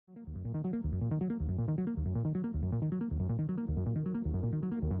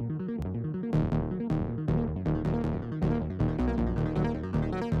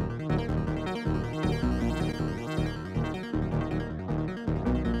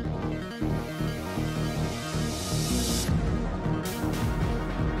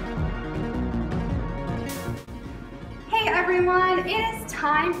everyone, it is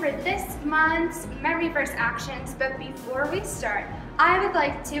time for this month's Memory Verse Actions, but before we start, I would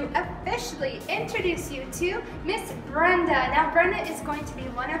like to officially introduce you to Miss Brenda. Now Brenda is going to be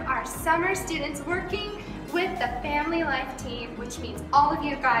one of our summer students working with the Family Life team, which means all of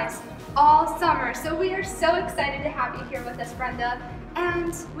you guys all summer. So we are so excited to have you here with us, Brenda,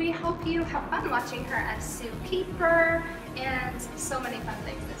 and we hope you have fun watching her as zookeeper and so many fun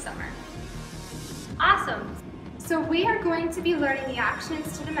things this summer. Awesome. So we are going to be learning the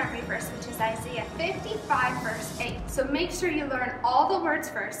actions to the memory verse, which is Isaiah 55 verse 8. So make sure you learn all the words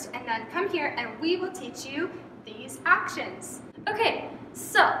first and then come here and we will teach you these actions. Okay,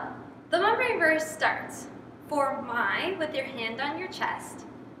 so the memory verse starts, for my, with your hand on your chest,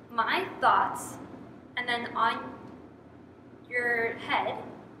 my thoughts, and then on your head,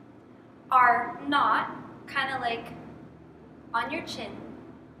 are not, kind of like on your chin,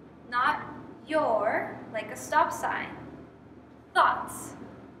 not your, like a stop sign, thoughts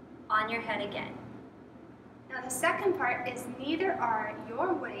on your head again. Now the second part is neither are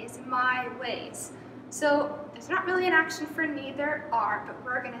your ways my ways. So there's not really an action for neither are, but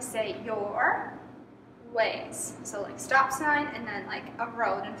we're going to say your ways. So like stop sign and then like a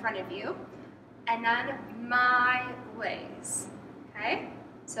road in front of you. And then my ways. Okay?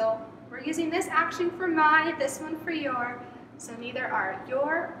 So we're using this action for my, this one for your. So neither are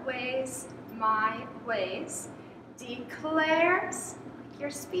your ways my ways, declares, like you're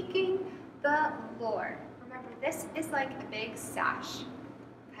speaking, the Lord. Remember, this is like a big sash,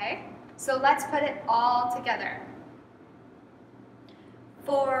 okay? So let's put it all together.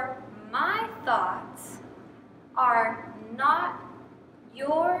 For my thoughts are not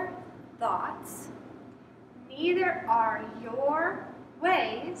your thoughts, neither are your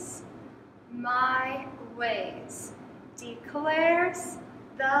ways my ways, declares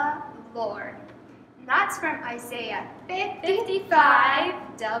the Lord. And that's from Isaiah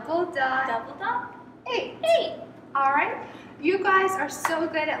 55, double dot, 8. All right? You guys are so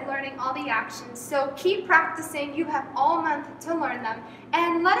good at learning all the actions, so keep practicing. You have all month to learn them.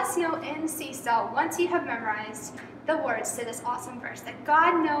 And let us know in Seesaw, once you have memorized the words to this awesome verse, that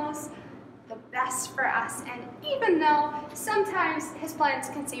God knows the best for us. And even though sometimes His plans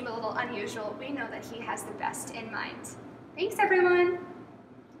can seem a little unusual, we know that He has the best in mind. Thanks, everyone.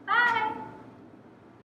 bye!